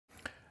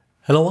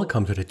Hello,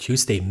 welcome to the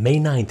Tuesday, May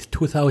 9th,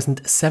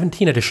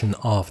 2017 edition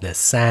of the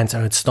SANS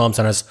and Storm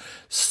Center's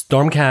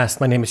Stormcast.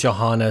 My name is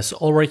Johannes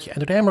Ulrich and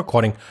today I'm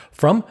recording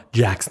from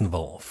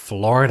Jacksonville,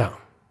 Florida.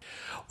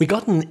 We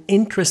got an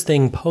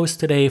interesting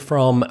post today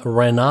from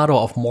Renato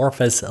of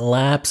Morphus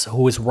Labs,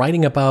 who is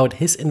writing about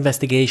his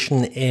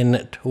investigation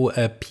into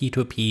a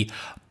P2P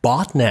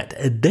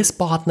botnet. This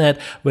botnet,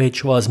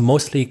 which was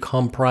mostly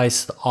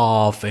comprised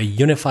of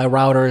Unify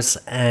routers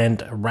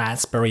and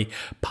Raspberry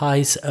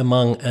Pis,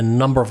 among a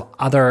number of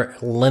other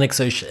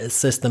Linux-ish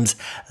systems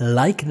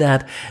like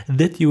that,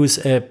 did use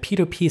a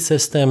P2P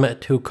system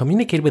to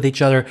communicate with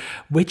each other,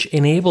 which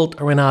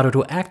enabled Renato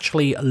to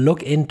actually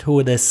look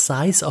into the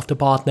size of the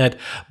botnet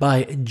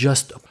by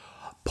just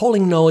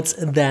polling nodes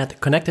that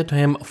connected to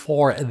him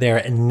for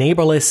their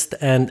neighbor list,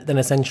 and then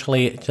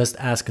essentially just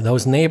ask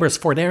those neighbors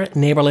for their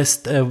neighbor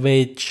list,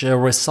 which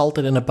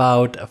resulted in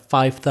about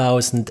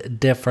 5,000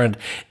 different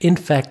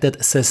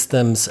infected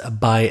systems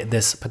by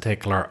this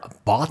particular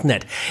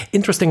botnet.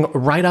 Interesting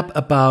write-up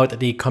about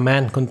the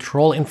command and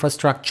control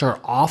infrastructure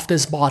of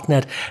this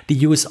botnet, the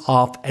use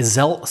of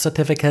SSL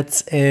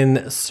certificates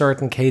in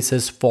certain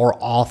cases for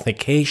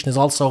authentication is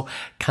also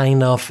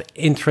kind of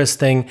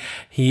interesting.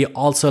 He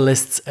also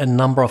lists a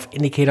number of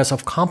indicators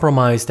of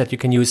compromise that you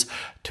can use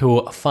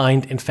to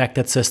find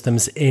infected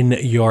systems in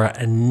your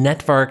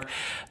network.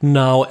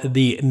 Now,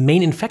 the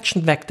main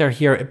infection vector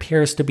here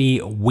appears to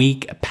be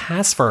weak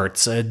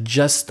passwords,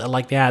 just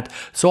like that.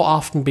 So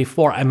often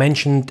before I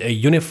mentioned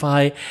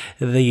Unify,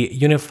 the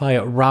Unify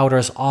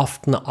routers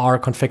often are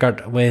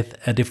configured with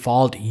a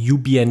default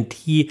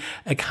UBNT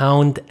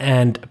account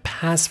and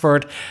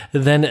password.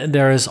 Then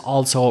there is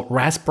also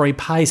Raspberry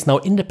Pis. Now,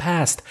 in the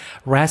past,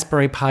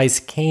 Raspberry Pis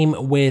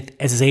came with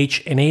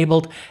SSH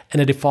enabled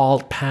and a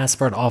default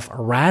password of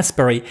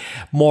Raspberry.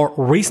 More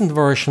recent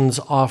versions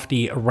of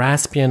the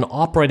Raspbian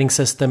operating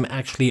system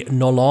actually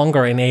no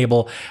longer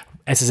enable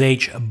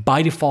SSH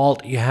by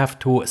default. You have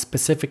to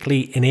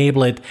specifically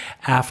enable it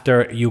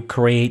after you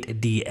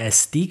create the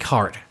SD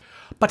card.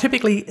 But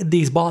typically,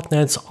 these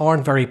botnets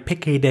aren't very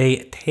picky.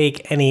 They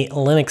take any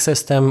Linux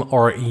system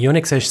or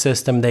Unix-ish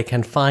system they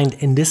can find.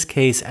 In this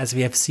case, as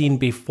we have seen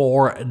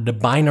before, the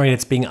binary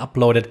that's being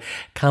uploaded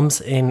comes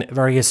in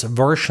various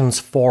versions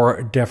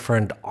for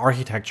different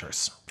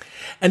architectures.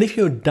 And if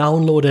you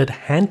downloaded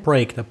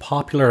Handbrake, the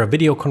popular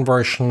video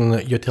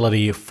conversion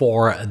utility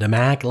for the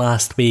Mac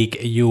last week,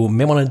 you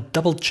may want to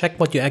double check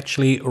what you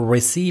actually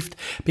received,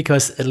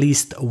 because at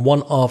least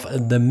one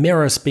of the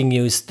mirrors being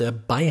used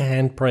by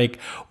Handbrake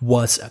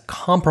was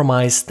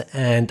compromised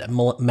and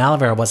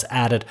malware was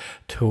added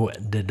to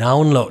the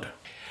download.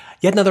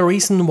 Yet another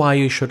reason why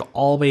you should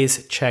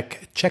always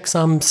check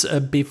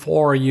checksums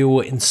before you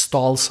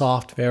install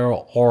software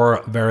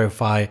or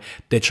verify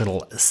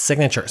digital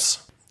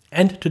signatures.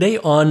 And today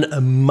on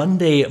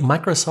Monday,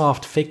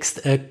 Microsoft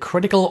fixed a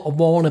critical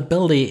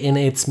vulnerability in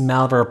its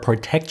malware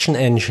protection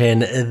engine.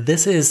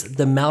 This is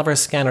the malware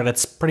scanner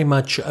that's pretty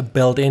much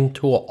built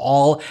into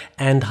all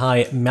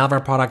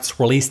anti-malware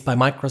products released by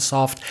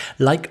Microsoft,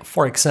 like,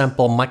 for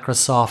example,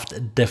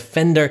 Microsoft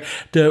Defender.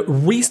 The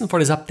reason for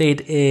this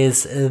update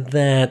is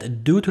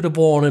that due to the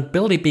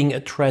vulnerability being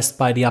addressed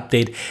by the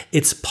update,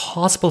 it's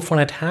possible for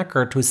an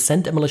attacker to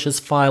send a malicious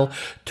file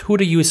to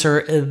the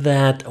user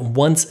that,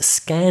 once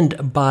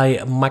scanned by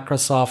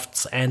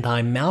Microsoft's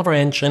anti-malware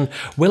engine,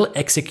 will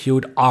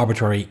execute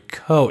arbitrary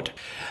code.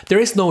 There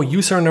is no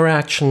user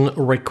interaction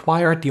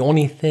required. The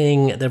only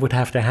thing that would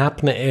have to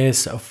happen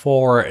is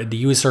for the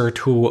user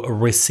to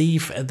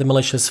receive the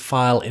malicious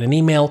file in an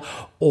email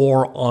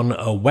or on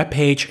a web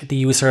page the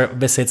user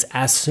visits.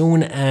 As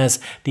soon as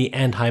the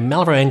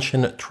anti-malware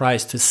engine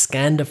tries to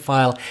scan the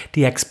file,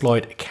 the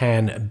exploit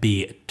can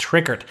be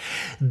triggered.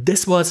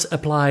 This was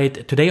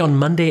applied today on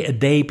Monday, a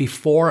day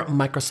before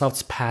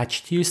Microsoft's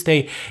Patch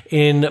Tuesday,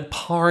 in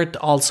part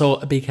also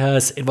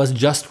because it was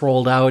just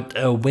rolled out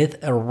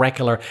with a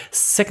regular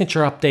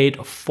signature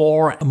update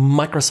for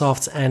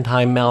Microsoft's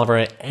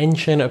anti-malware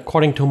engine.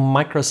 According to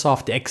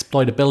Microsoft, the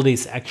exploitability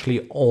is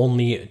actually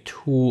only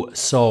 2,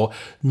 so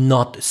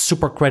not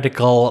super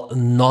critical,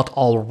 not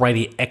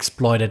already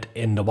exploited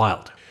in the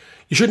wild.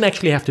 You shouldn't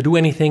actually have to do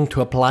anything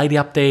to apply the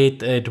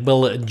update. It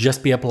will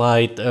just be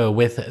applied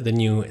with the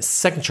new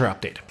signature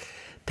update.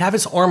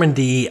 Tavis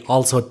Ormandy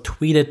also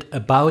tweeted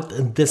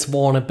about this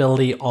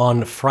vulnerability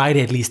on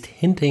Friday, at least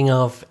hinting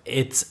of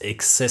its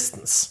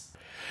existence.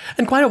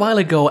 And quite a while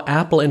ago,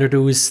 Apple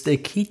introduced a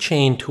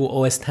keychain to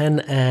OS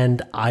X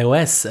and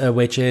iOS,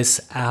 which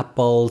is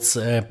Apple's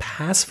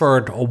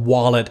password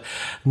wallet.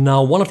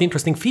 Now, one of the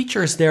interesting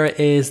features there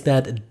is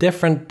that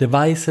different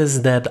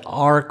devices that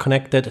are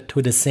connected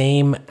to the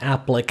same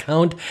Apple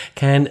account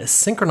can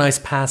synchronize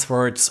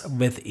passwords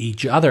with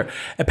each other.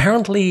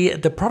 Apparently,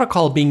 the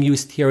protocol being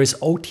used here is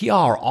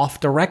OTR,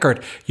 off the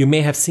record. You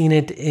may have seen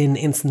it in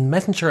instant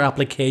messenger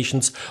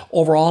applications.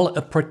 Overall,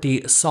 a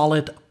pretty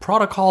solid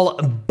protocol,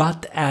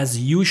 but as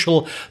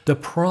usual, the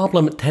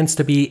problem tends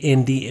to be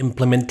in the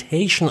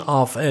implementation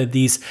of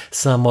these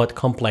somewhat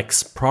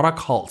complex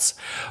protocols.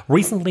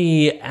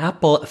 Recently,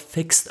 Apple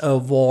fixed a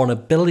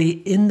vulnerability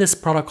in this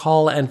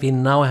protocol, and we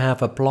now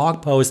have a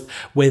blog post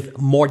with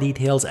more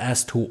details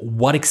as to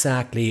what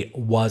exactly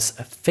was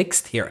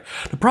fixed here.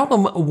 The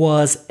problem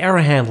was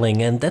error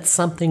handling, and that's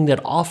something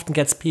that often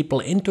gets people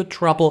into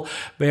trouble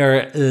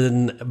where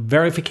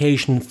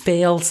verification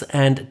fails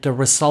and the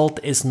result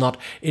is not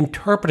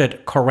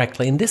interpreted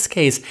correctly. In this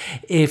case,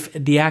 if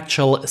the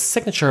actual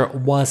signature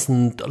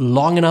wasn't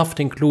long enough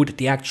to include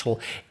the actual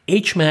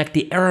HMAC,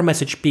 the error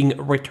message being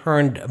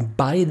returned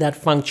by that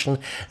function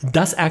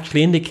does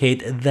actually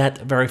indicate that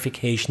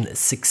verification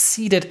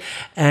succeeded,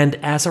 and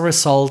as a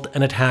result,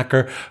 an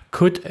attacker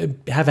could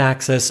have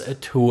access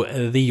to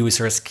the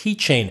user's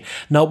keychain.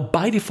 Now,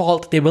 by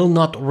default, they will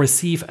not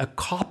receive a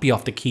copy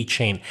of the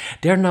keychain.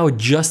 They're now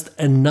just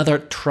another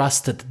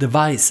trusted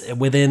device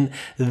within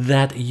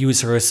that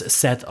user's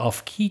set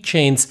of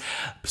keychains,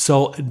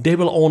 so they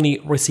will only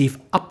receive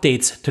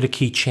updates to the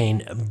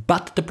keychain.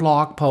 But the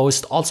blog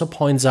post also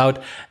points out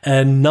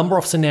a number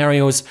of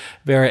scenarios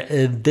where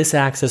this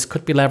access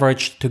could be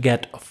leveraged to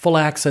get full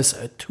access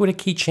to the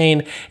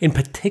keychain, in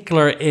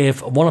particular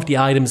if one of the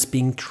items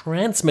being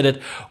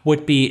transmitted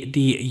would be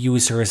the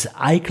user's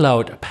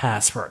iCloud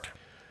password.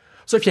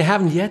 So if you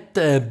haven't yet,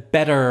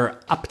 better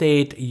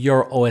update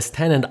your OS X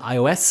and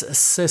iOS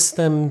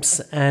systems,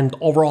 and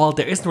overall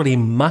there isn't really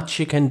much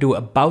you can do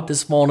about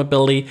this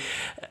vulnerability.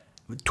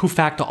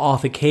 Two-factor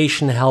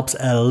authentication helps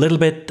a little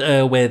bit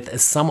with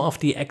some of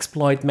the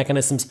exploit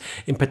mechanisms,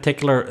 in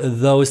particular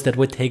those that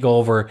would take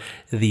over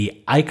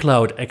the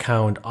iCloud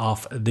account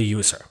of the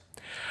user.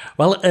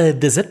 Well,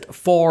 that's it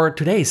for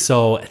today,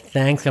 so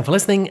thanks again for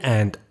listening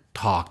and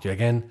talk to you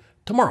again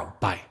tomorrow.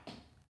 Bye.